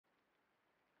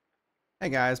Hey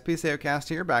guys, PCOcast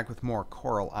here, back with more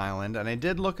Coral Island, and I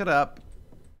did look it up,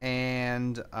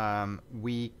 and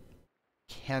we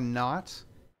cannot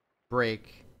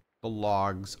break the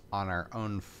logs on our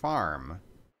own farm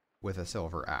with a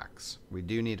silver axe. We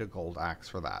do need a gold axe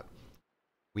for that.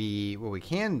 What we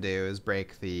can do is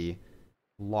break the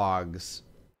logs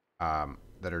that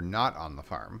are not on the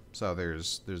farm. So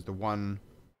there's the one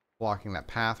blocking that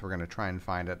path. We're going to try and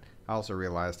find it. I also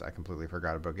realized I completely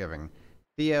forgot about giving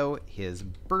Theo his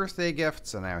birthday gift,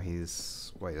 so now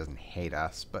he's, well, he doesn't hate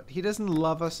us, but he doesn't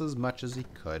love us as much as he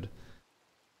could,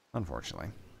 unfortunately.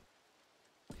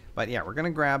 But yeah, we're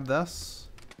gonna grab this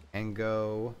and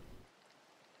go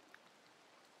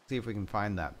see if we can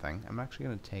find that thing. I'm actually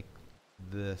gonna take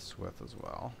this with as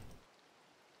well,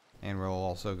 and we'll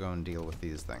also go and deal with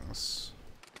these things,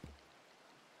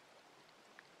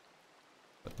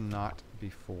 but not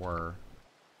before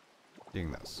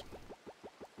doing this.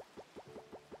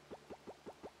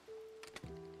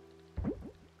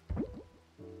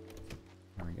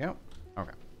 There we go.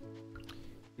 Okay.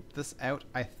 Keep this out.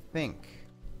 I think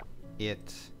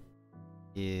it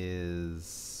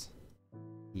is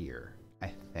here.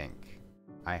 I think.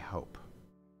 I hope.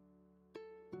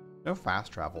 No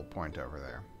fast travel point over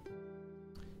there.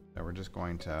 So we're just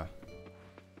going to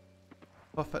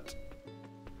hoof it.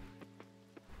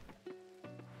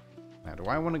 Now, do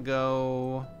I want to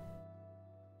go?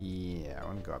 Yeah, I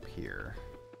want to go up here.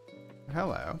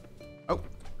 Hello. Oh.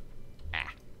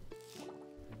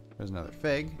 There's another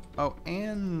fig. Oh,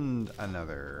 and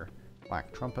another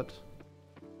black trumpet.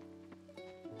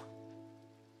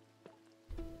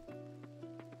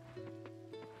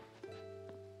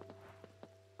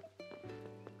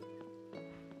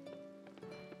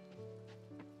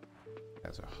 Okay,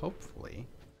 so hopefully...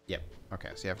 Yep. Okay,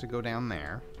 so you have to go down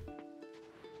there.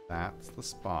 That's the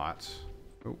spot.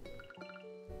 Oh.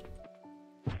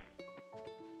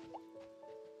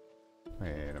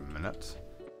 Wait a minute.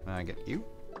 Can I get you?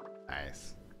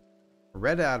 Nice.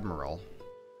 Red Admiral.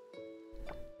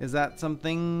 Is that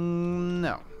something?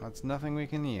 No, that's nothing we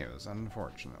can use,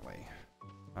 unfortunately.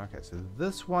 Okay, so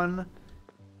this one,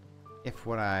 if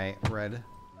what I read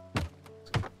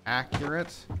is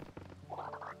accurate.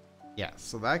 Yes,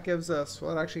 so that gives us,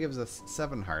 well, it actually gives us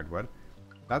 7 hardwood.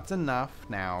 That's enough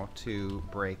now to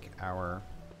break our...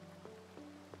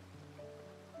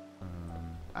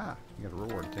 you got a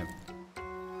reward too.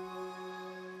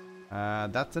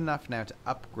 That's enough now to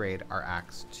upgrade our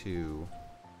axe to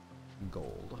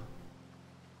gold.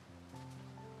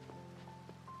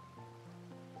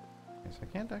 Okay, so I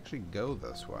can't actually go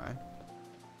this way.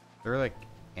 Is there like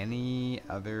any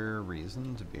other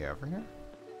reason to be over here?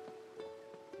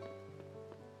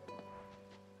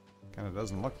 Kind of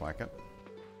doesn't look like it.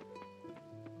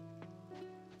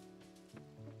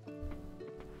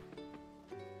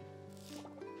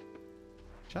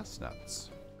 Chestnuts.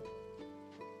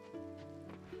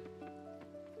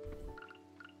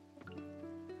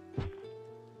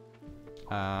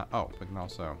 Oh, we can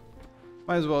also...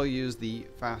 Might as well use the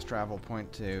fast travel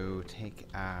point to take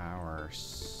our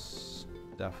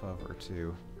stuff over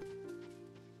to...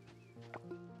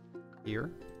 here.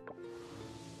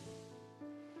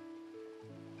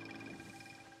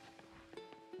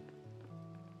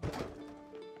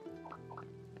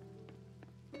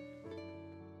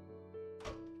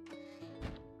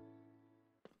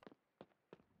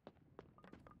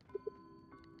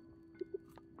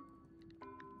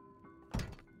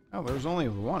 Oh, there's only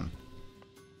one.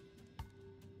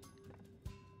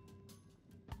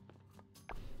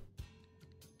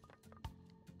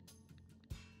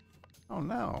 Oh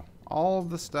no. All of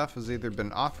the stuff has either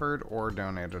been offered or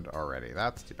donated already.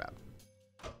 That's too bad.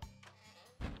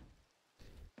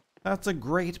 That's a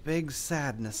great big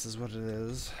sadness is what it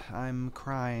is. I'm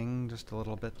crying just a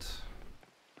little bit.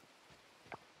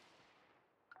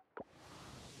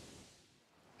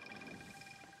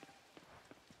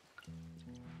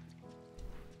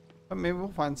 But maybe we'll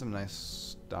find some nice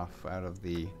stuff out of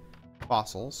the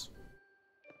fossils.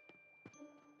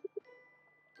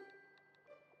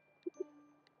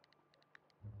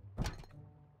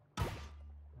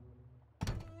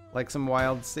 Like some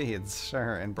wild seeds,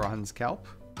 sure, and bronze kelp.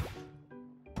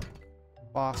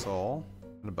 Fossil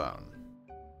and a bone.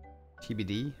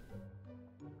 TBD.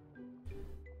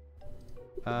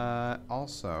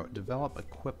 Also, develop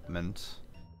equipment.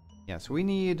 Yeah, so we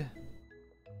need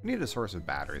a source of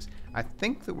batteries. I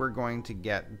think that we're going to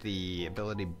get the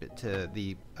ability to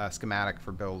the schematic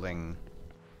for building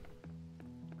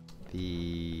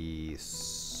the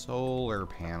solar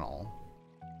panel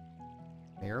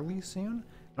fairly soon.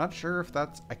 I'm not sure if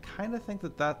that's... I kind of think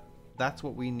that that's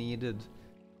what we needed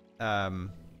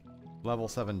level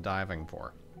 7 diving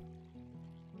for?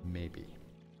 Maybe.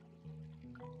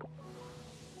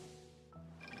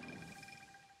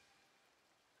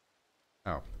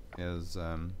 Oh, is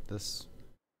this...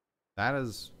 That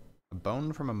is a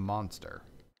bone from a monster.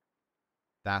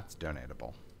 That's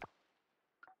donatable.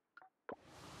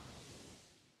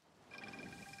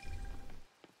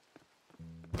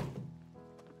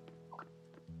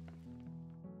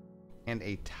 And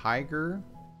a tiger.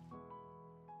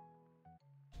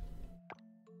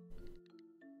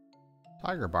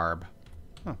 Tiger barb.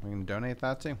 Huh, we can donate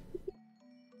that too.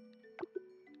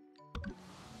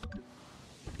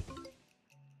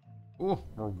 Ooh,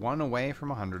 we're 1 away from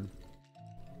 100.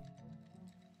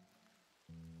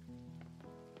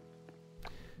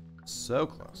 So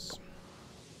close.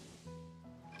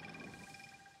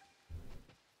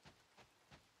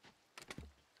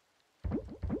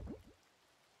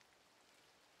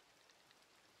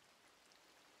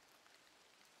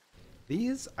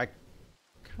 These, I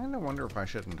kind of wonder if I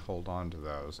shouldn't hold on to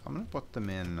those. I'm going to put them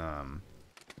in,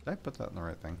 did I put that in the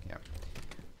right thing? Yeah.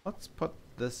 Let's put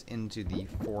this into the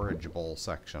forageable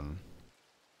section.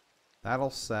 That'll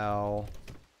sell,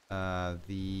 oh,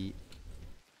 these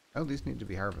need to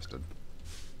be harvested.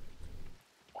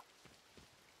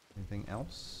 Anything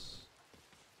else?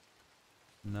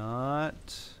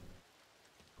 Not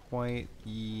quite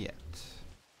yet.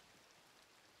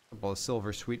 A couple of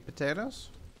silver sweet potatoes.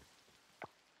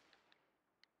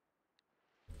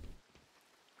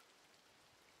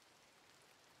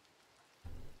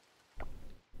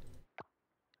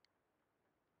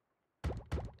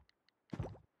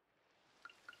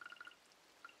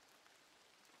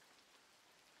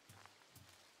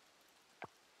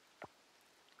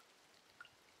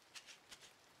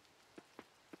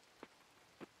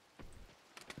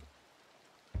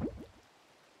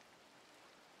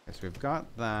 So we've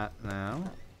got that now.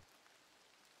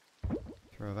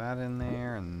 Throw that in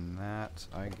there, and that,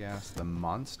 I guess, the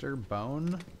monster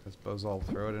bone. I suppose I'll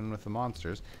throw it in with the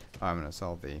monsters. Oh, I'm going to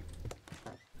sell the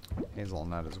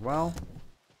hazelnut as well.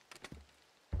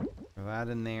 Throw that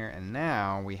in there, and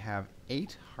now we have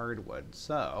 8 hardwood.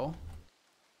 So,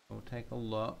 we'll take a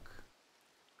look.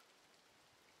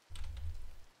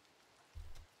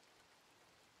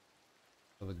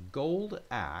 So the gold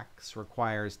axe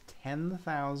requires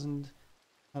 10,000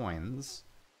 coins,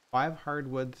 5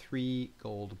 hardwood, 3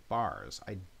 gold bars.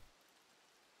 I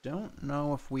don't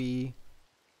know if we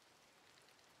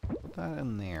put that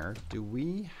in there. Do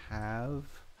we have...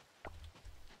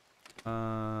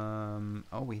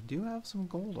 oh, we do have some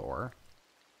gold ore.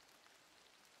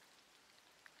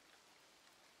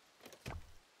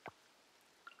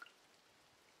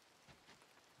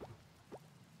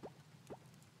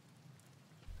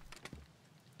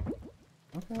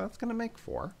 Okay, that's gonna make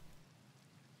 4.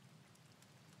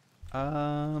 You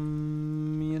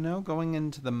know, going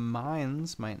into the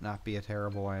mines might not be a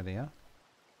terrible idea.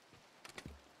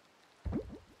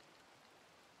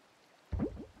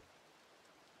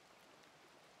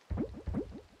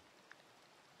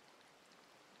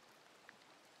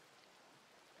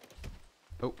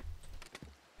 Oh.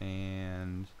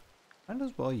 And might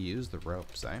as well use the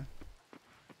ropes, eh?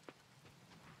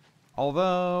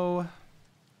 Although...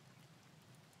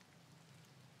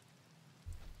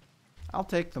 I'll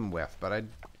take them with, but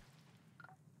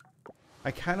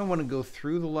I kind of want to go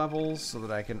through the levels so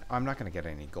that I can... I'm not going to get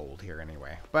any gold here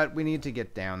anyway. But we need to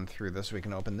get down through this so we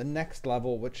can open the next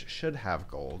level, which should have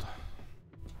gold.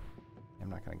 I'm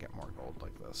not going to get more gold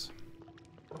like this.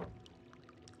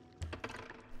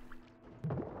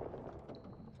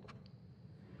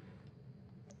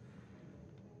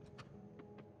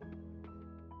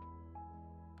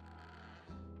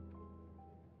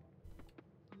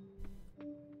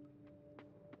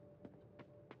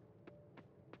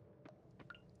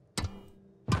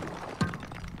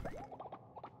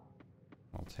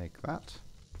 Take that.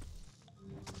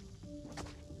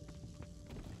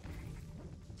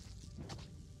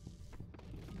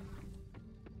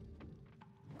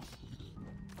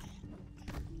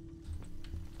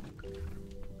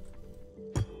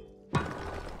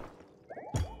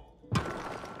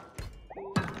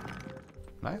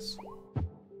 Nice.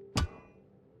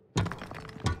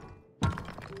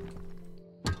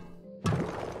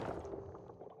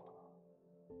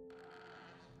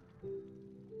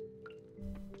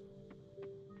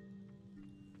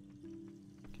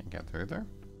 Get through there.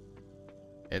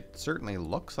 It certainly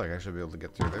looks like I should be able to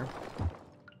get through there.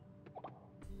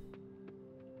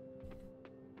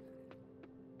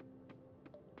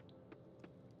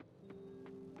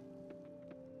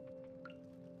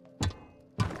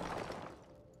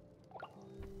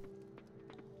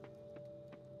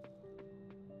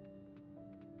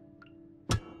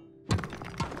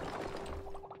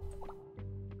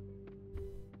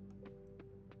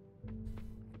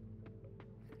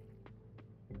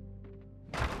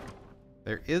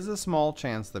 There is a small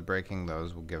chance that breaking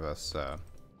those will give us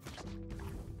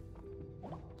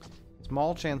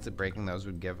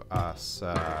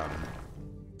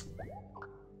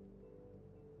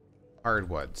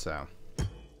hardwood, so.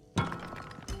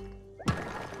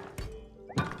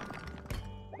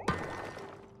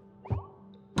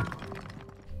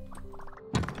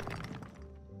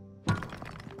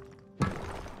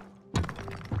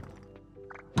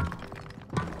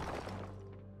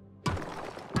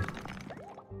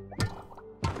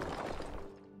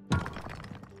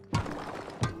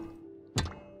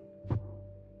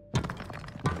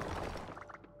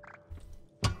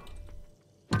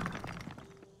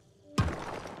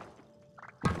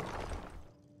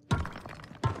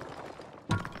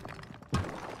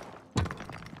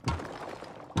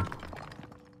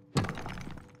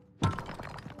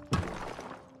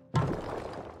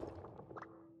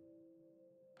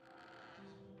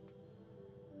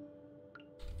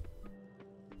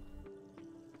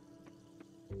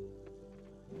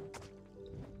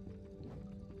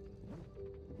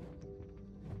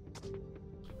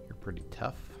 Pretty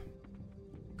tough.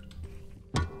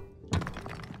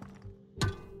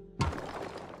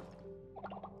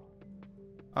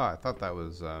 Oh, I thought that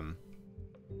was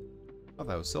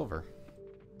silver.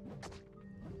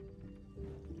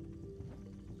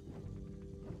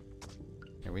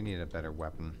 Yeah, we need a better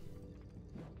weapon.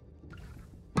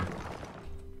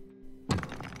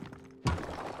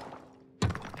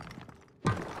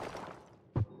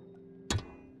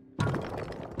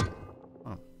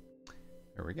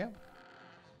 There we go.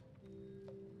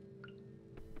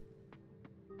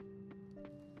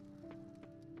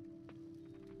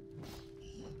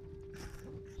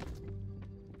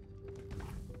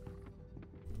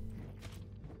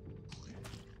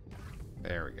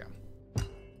 There we go.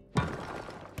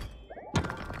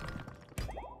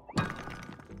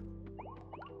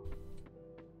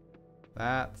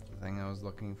 That's the thing I was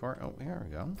looking for. Oh, here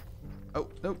we go. Oh,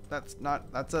 nope, that's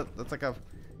not, that's like a,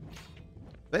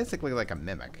 basically like a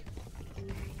mimic.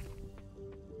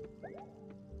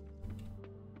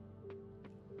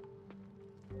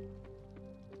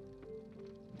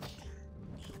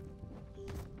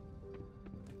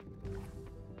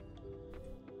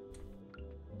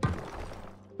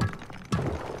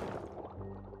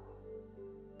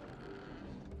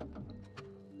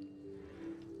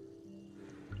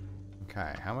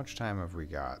 Okay, how much time have we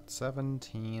got?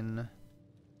 17.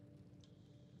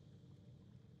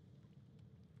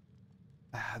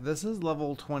 This is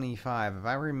level 25, if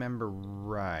I remember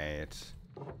right.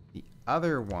 The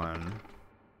other one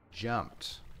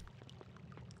jumped.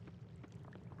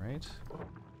 Right?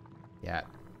 Yeah.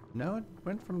 No, it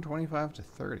went from 25 to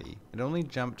 30. It only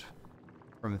jumped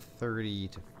from 30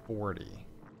 to 40.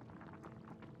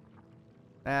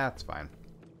 That's fine.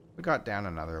 We got down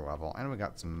another level, and we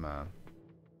got some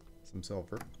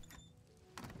silver.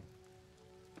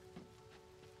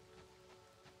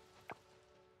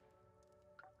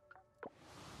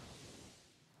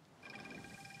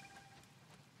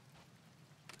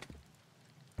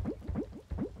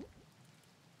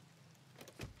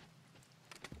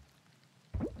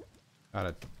 Got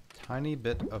a tiny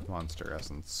bit of monster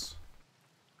essence.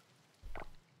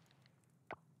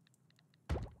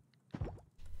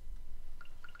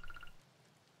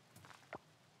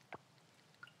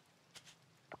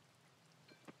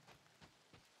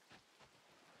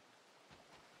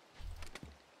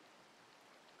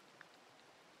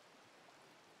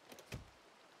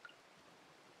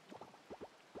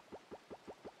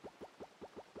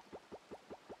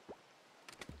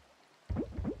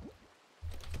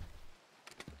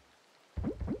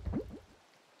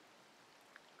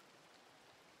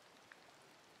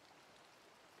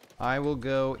 I will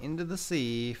go into the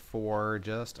sea for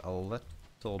just a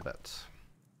little bit.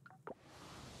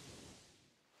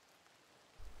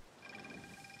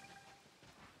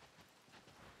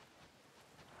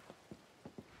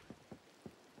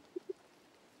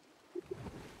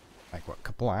 Like what,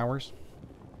 couple hours?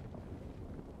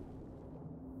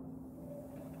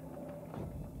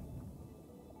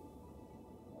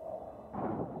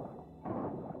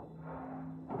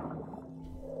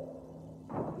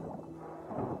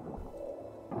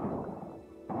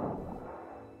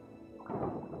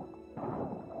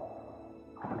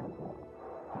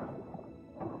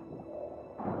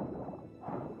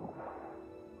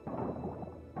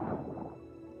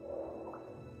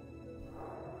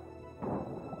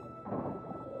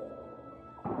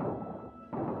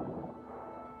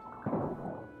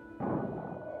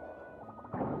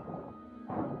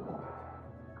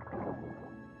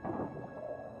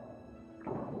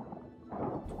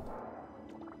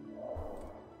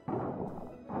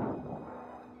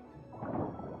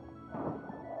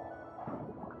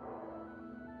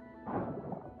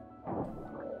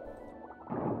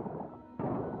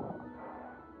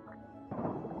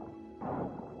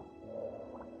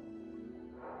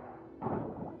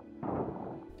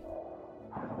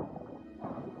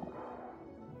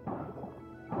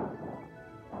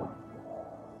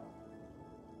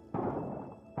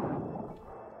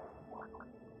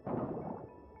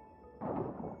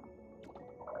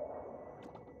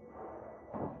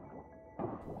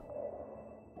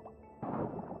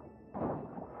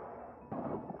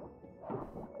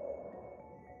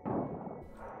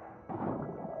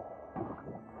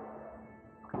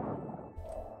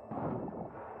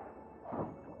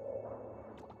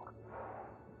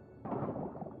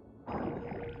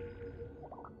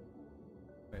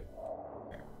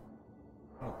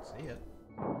 I don't see it.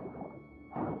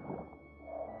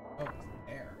 Oh, it's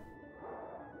there.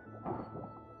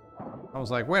 I was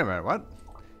like, wait a minute, what?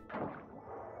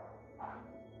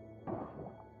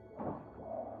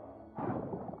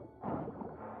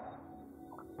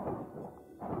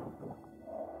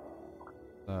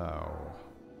 So,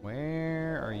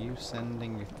 where are you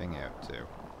sending your thing out to?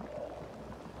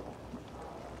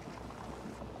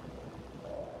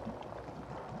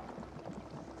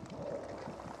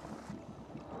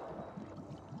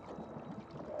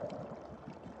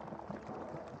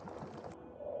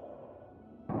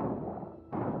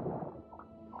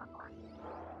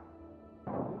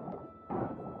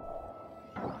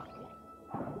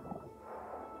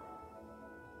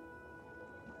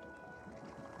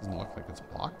 Doesn't look like it's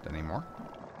blocked anymore.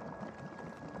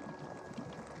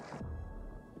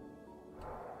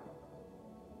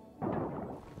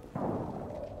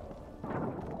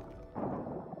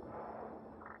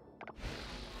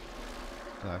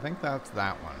 So I think that's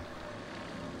that one.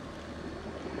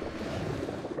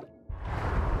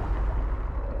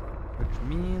 Which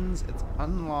means it's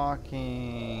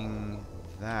unlocking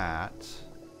that.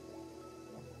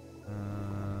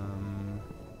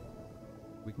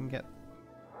 We can get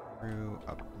through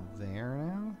up there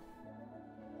now.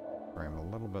 Sorry, I'm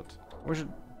a little bit... We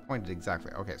should point it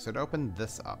exactly. Okay, so to open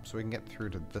this up so we can get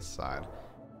through to this side.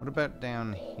 What about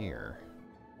down here?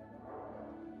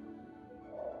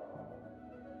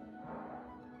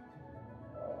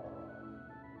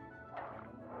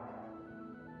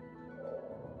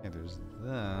 Okay, there's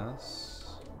this.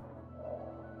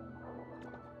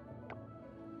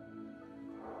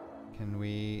 Can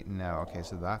we... No, okay,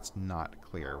 so that's not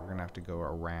clear. We're gonna have to go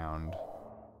around.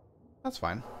 That's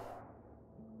fine.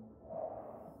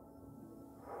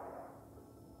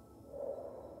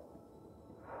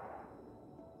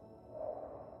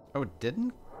 Oh, it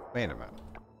didn't? Wait a minute.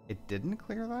 It didn't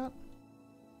clear that?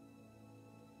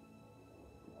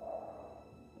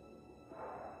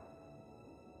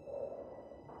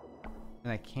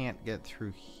 And I can't get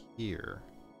through here.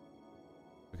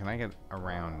 So can I get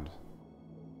around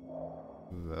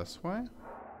this way?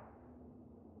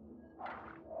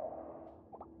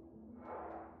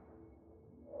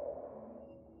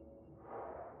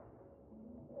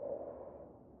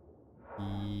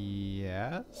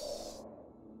 Yes.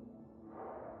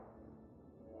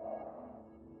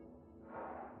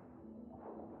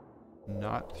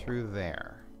 Not through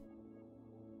there.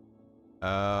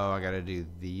 Oh, I gotta do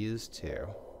these two.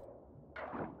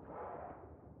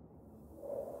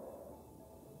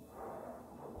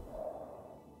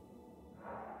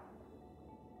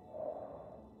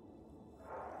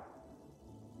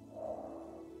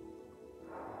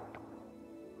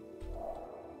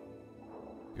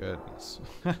 Goodness.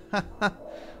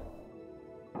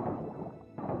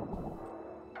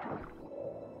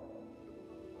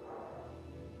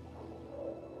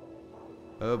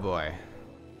 Oh boy.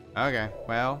 Okay,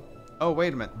 well. Oh,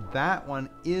 wait a minute. That one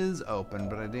is open,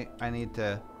 but I need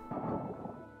to...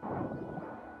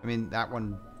 I mean, that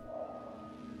one...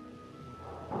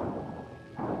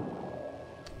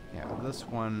 Yeah, this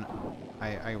one...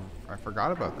 I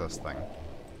forgot about this thing.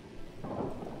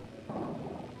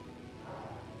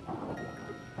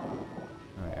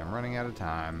 Okay, I'm running out of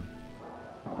time.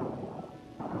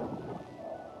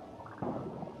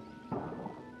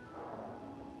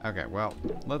 Okay, well,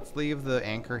 let's leave the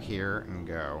anchor here and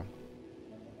go.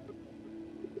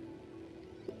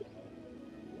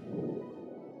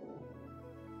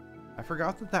 I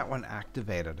forgot that that one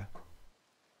activated.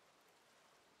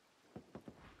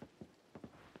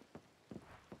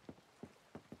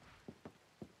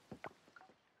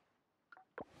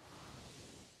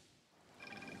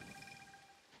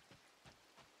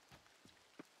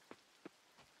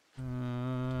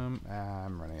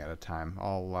 I'm running out of time.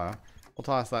 I'll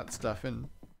toss that stuff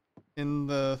in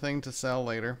the thing to sell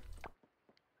later.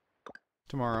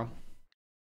 Tomorrow.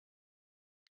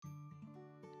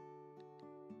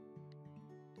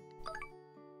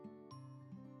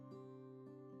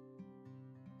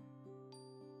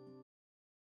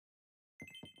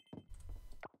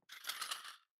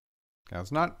 Okay,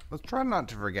 let's try not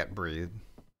to forget Bree's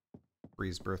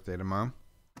birthday tomorrow.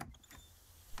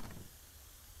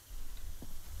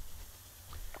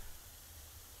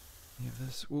 You have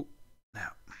this. Ooh, now.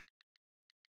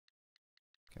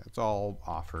 Okay, it's all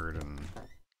offered and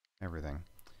everything.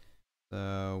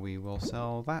 So we will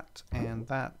sell that and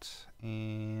that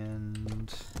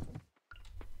and...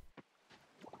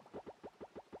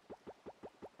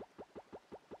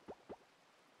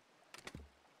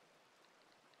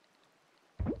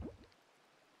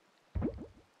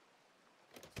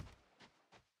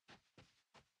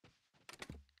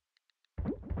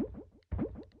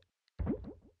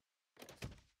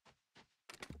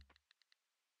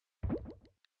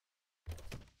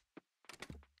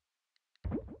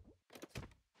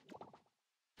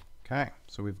 Okay,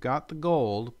 so we've got the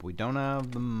gold, but we don't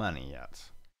have the money yet.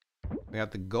 We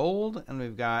got the gold, and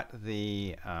we've got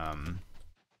the,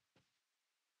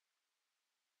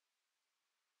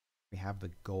 we have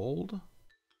the gold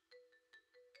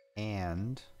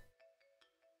and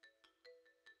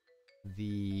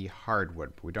the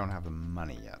hardwood, but we don't have the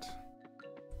money yet.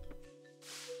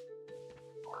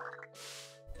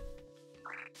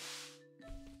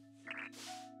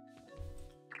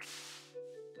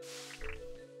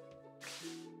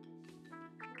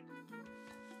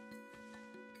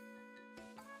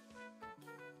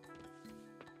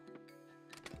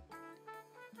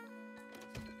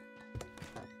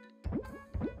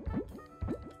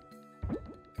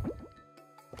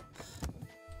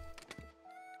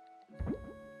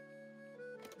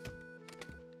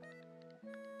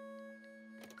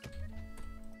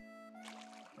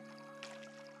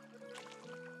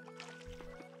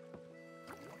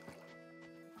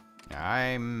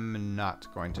 I'm not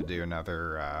going to do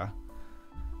another, I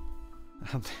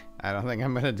don't think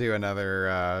I'm going to do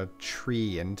another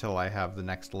tree until I have the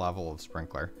next level of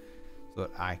sprinkler, so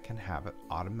that I can have it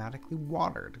automatically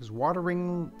watered. Because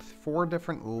watering 4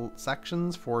 different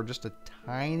sections for just a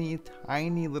tiny,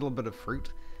 tiny little bit of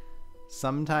fruit,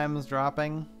 sometimes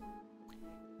dropping,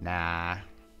 nah,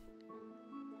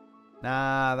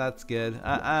 that's good.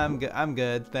 I'm good. I'm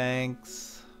good.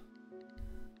 Thanks.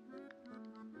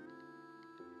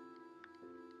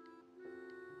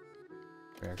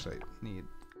 We actually need,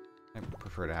 I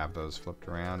prefer to have those flipped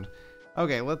around.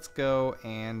 Okay, let's go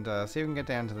and see if we can get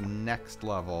down to the next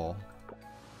level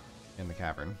in the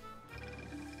cavern.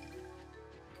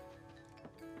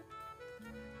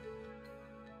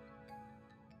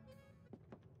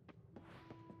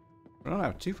 We don't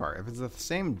have too far. If it's the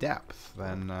same depth,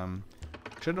 then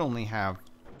should only have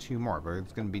 2 more, but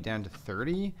it's going to be down to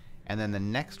 30, and then the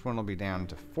next one will be down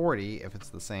to 40 if it's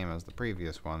the same as the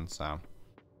previous one, so...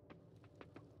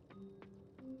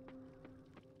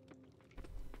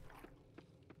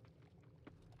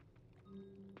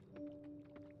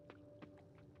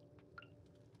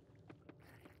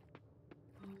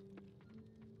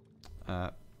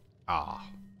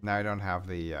 now I don't have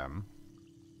the,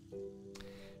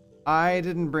 I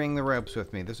didn't bring the ropes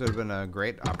with me. This would have been a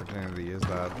great opportunity to use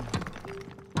that.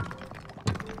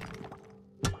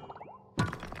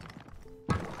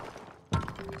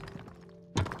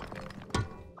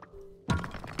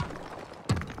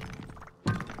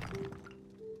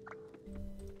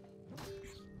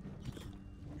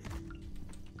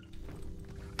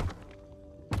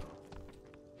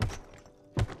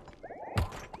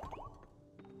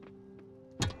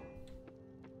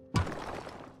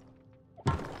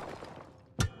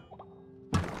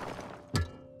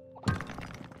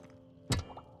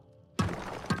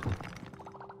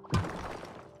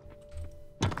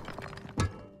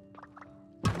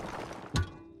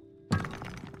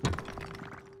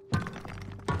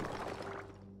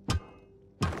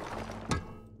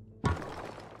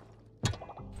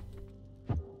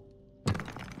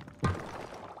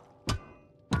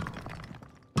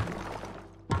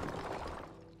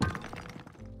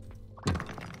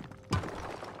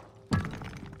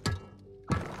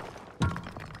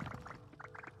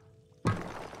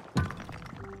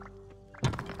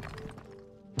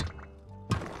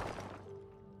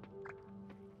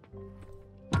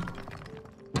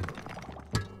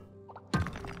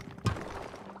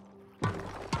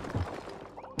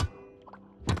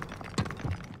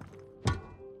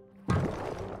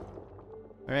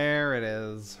 There it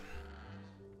is.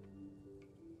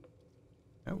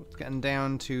 Oh, it's getting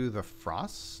down to the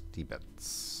frosty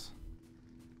bits.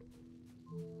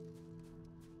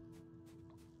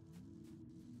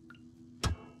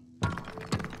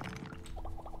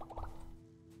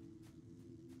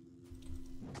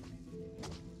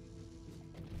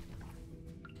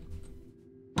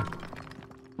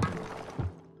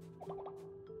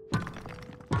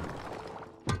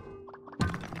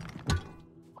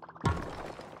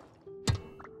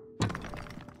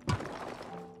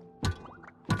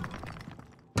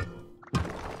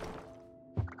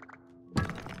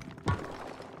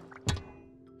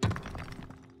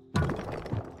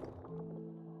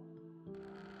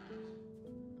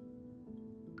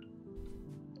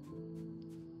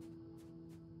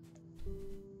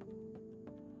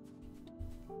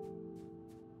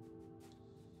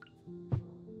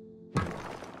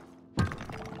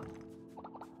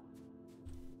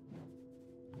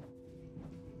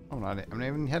 I'm not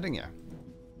even hitting you.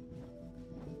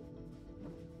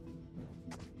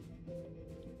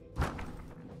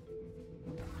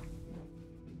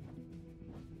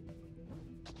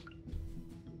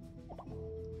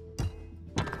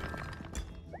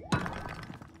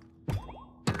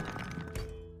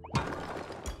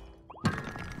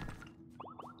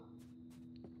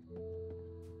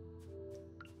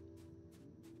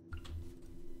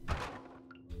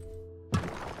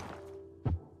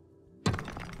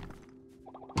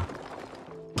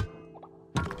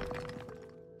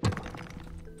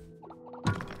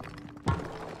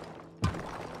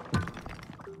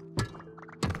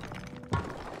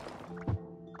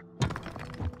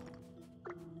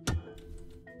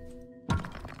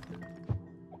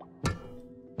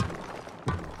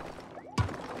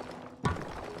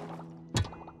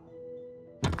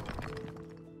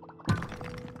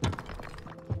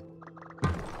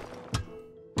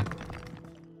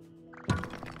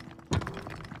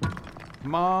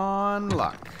 Come on,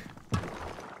 luck.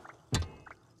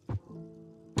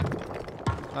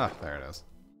 Oh, there it is.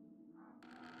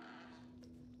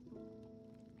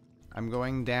 I'm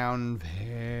going down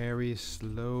very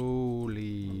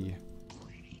slowly.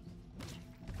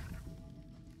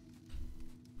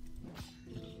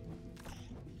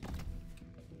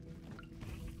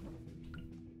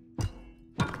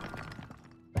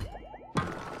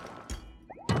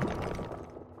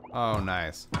 Oh,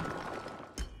 nice.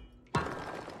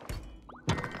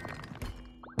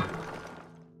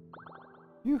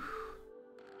 Phew.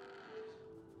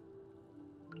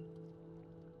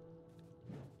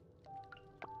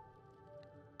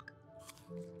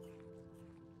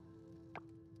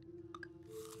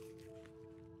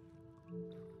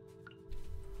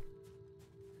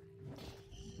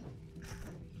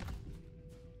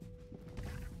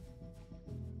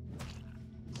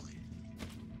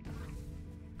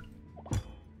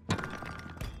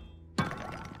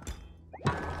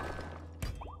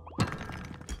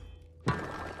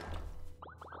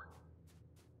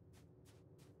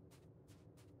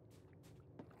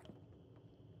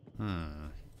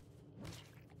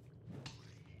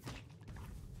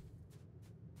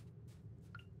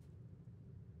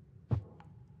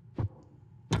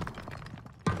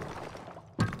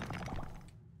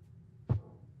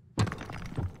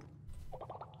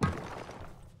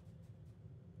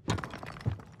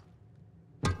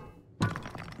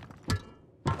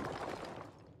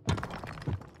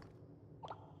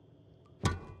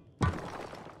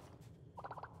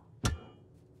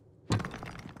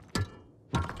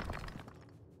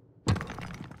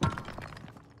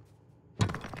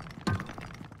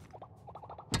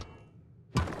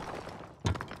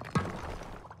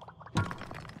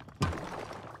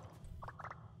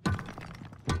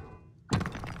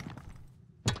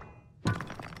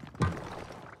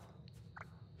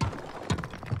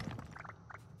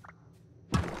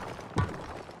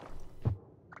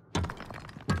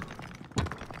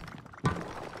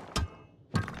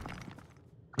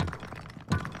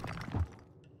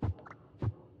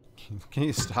 Can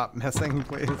you stop messing,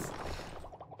 please?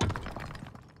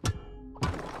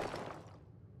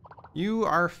 You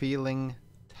are feeling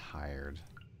tired.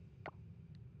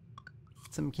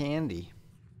 Some candy.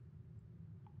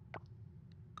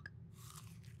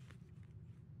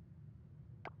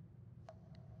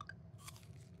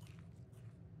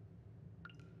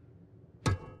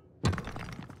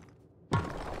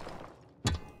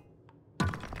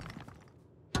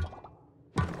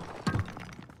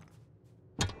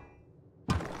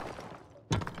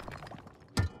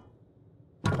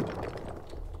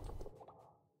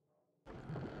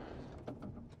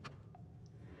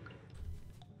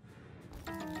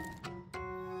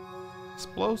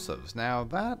 Explosives. Now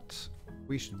that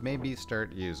we should maybe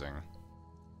start using.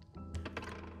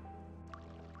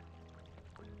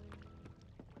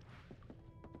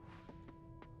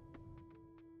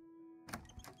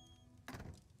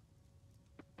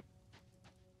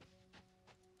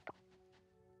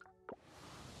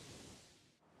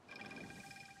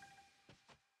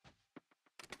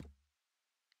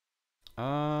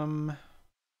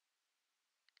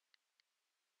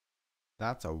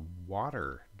 That's a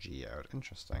water geode.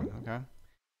 Interesting. Okay.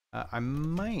 I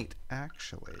might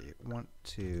actually want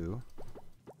to...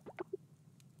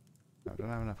 I don't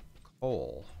have enough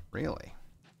coal. Really?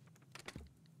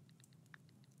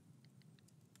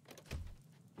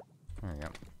 There we go.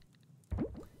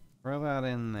 Throw that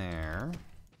in there.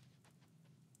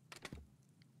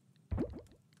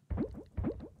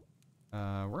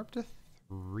 We're up to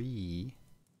 3.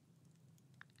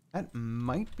 That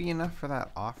might be enough for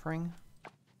that offering.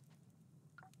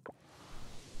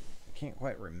 Can't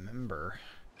quite remember.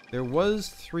 There was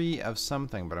 3 of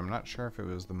something, but I'm not sure if it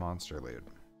was the monster loot.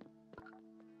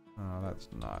 Oh, that's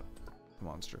not the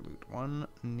monster loot one.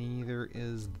 Neither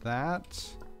is that.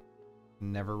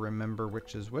 Never remember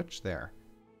which is which there.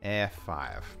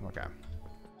 F5. Okay.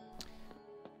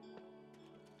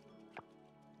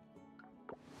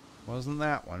 Wasn't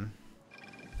that one.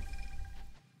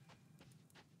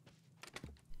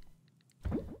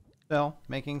 Still,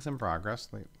 making some progress.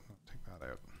 Take that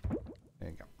out. There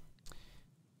you go.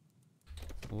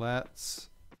 Let's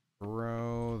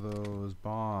throw those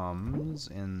bombs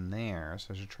in there.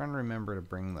 So I should try and remember to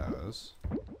bring those.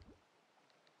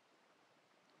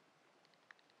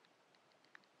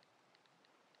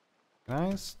 Can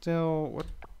I still... What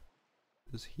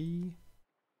is he?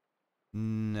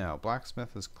 No,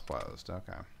 blacksmith is closed.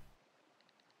 Okay.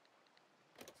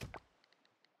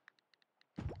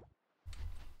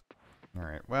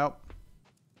 Alright, well...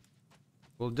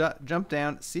 We'll jump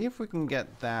down, see if we can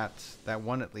get that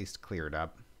one at least cleared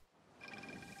up.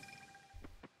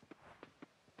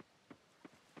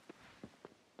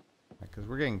 because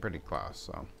we're getting pretty close,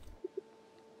 so.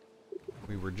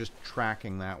 We were just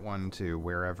tracking that one to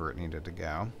wherever it needed to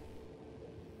go.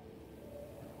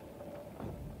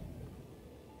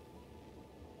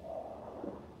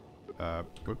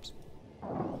 Whoops.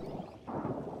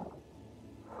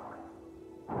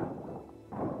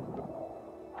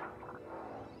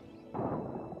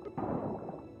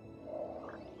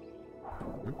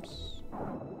 Oops.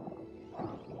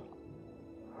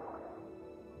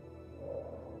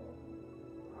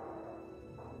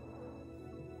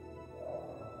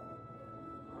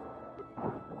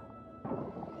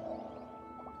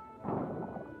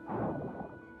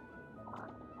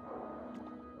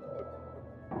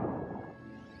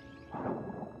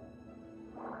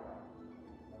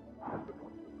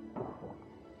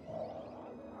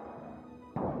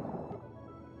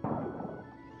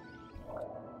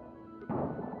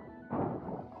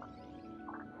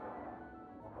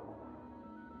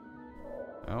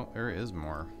 Oh, there is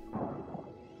more.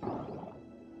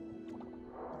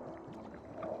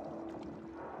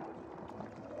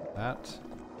 That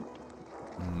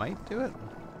might do it.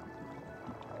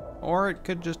 Or it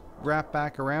could just wrap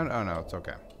back around. Oh no, it's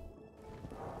okay.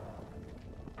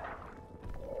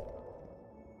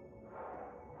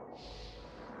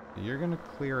 You're gonna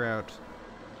clear out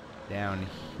down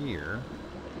here.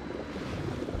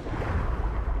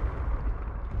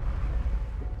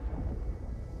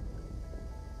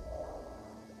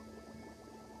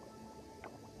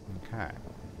 Okay.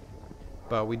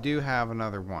 But we do have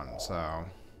another one, so...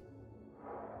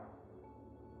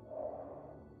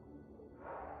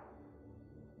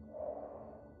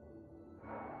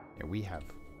 Yeah, we have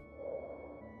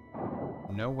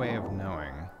no way of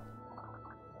knowing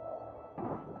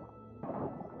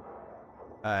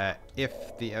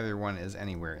if the other one is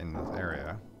anywhere in this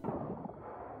area.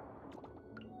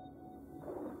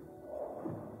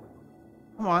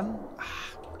 Come on.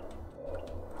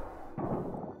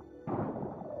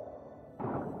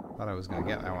 Thought I was gonna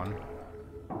get that one.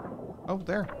 Oh,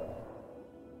 there.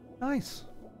 Nice.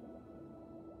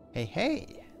 Hey,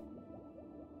 hey.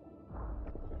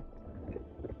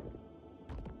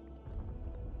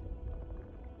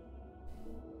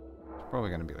 It's probably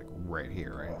gonna be like right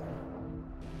here, right?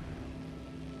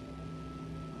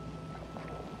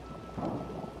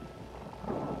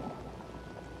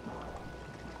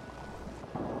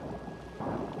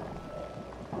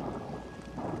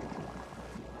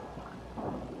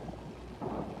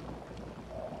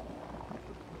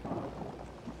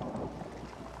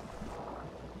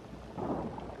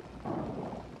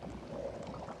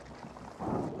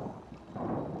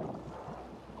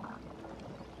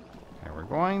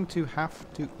 Going to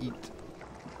have to eat.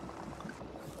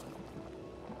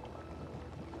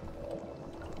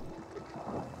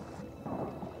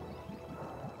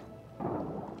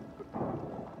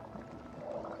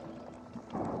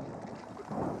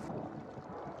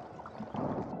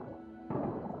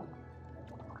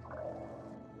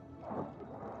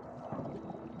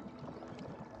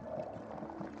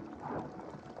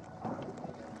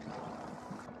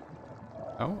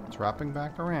 Oh, it's wrapping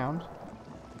back around.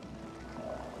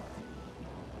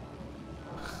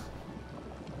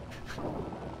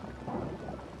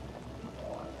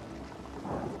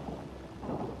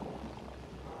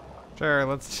 Sure,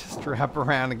 let's just wrap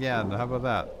around again. How about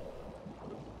that?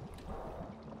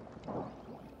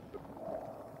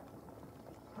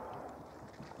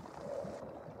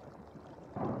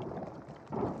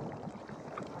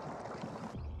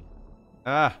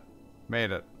 Ah, made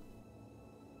it.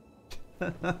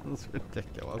 That's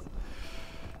ridiculous.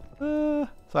 So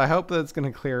I hope that it's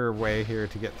going to clear a way here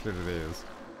to get through to these.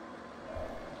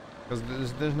 Because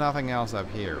there's nothing else up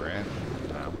here, right?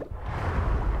 No.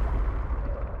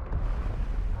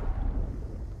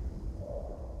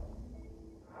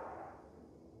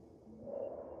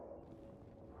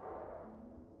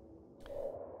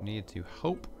 Need to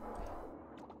hope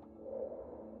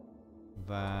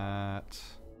that...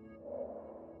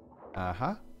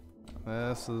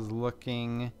 This is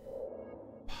looking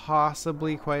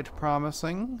possibly quite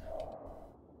promising.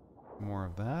 More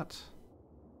of that.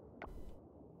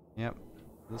 Yep,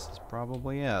 this is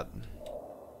probably it.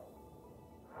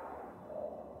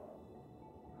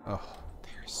 Oh,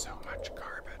 there's so much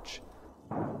garbage.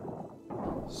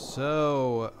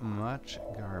 So much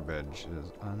garbage. It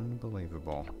is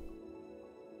unbelievable.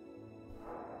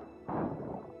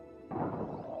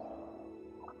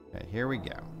 Okay, here we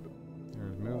go.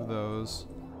 Remove those.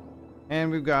 And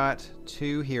we've got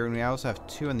 2 here, and we also have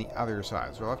 2 on the other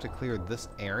side. So we'll have to clear this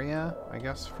area, I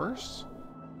guess, first.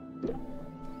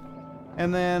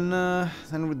 And then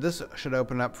this should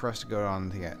open up for us to go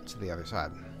on to get to the other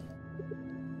side.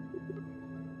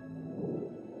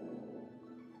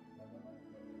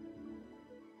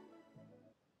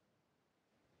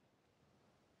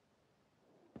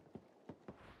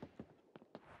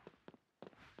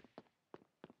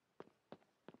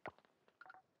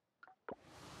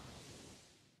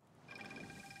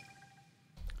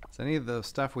 any of the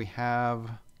stuff we have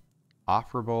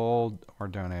offerable or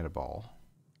donatable?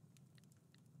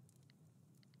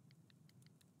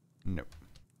 Nope.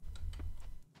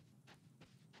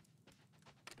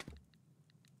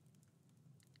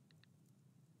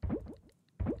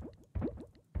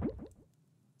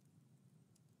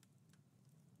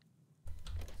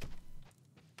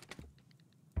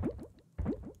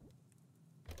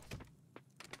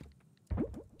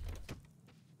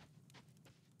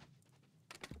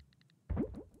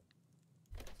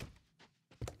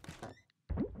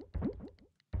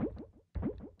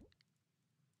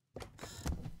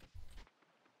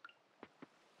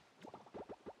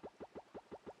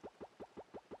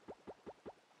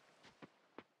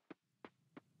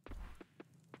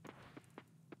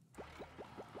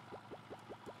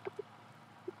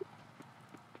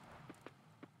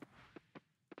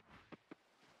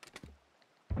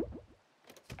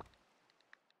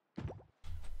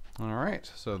 All right,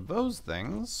 so those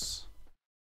things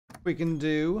we can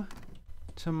do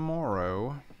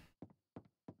tomorrow.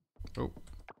 Oh,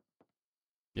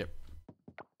 yep.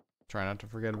 Try not to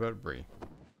forget about Bree.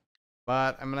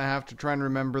 But I'm going to have to try and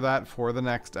remember that for the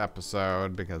next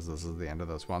episode because this is the end of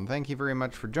this one. Thank you very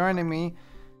much for joining me.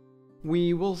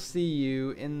 We will see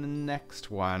you in the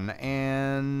next one,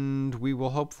 and we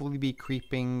will hopefully be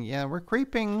creeping. Yeah, we're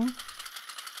creeping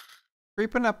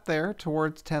up there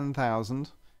towards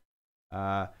 10,000.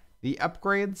 The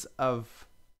upgrades of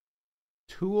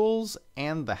tools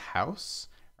and the house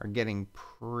are getting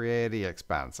pretty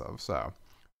expensive. So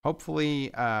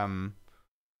hopefully I'll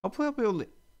be able to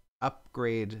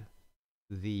upgrade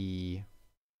the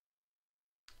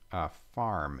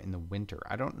farm in the winter.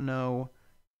 I don't know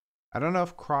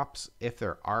if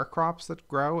there are crops that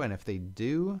grow, and if they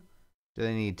do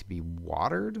they need to be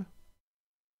watered?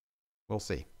 We'll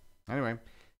see. Anyway,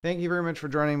 thank you very much for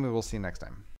joining me. We'll see you next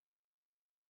time.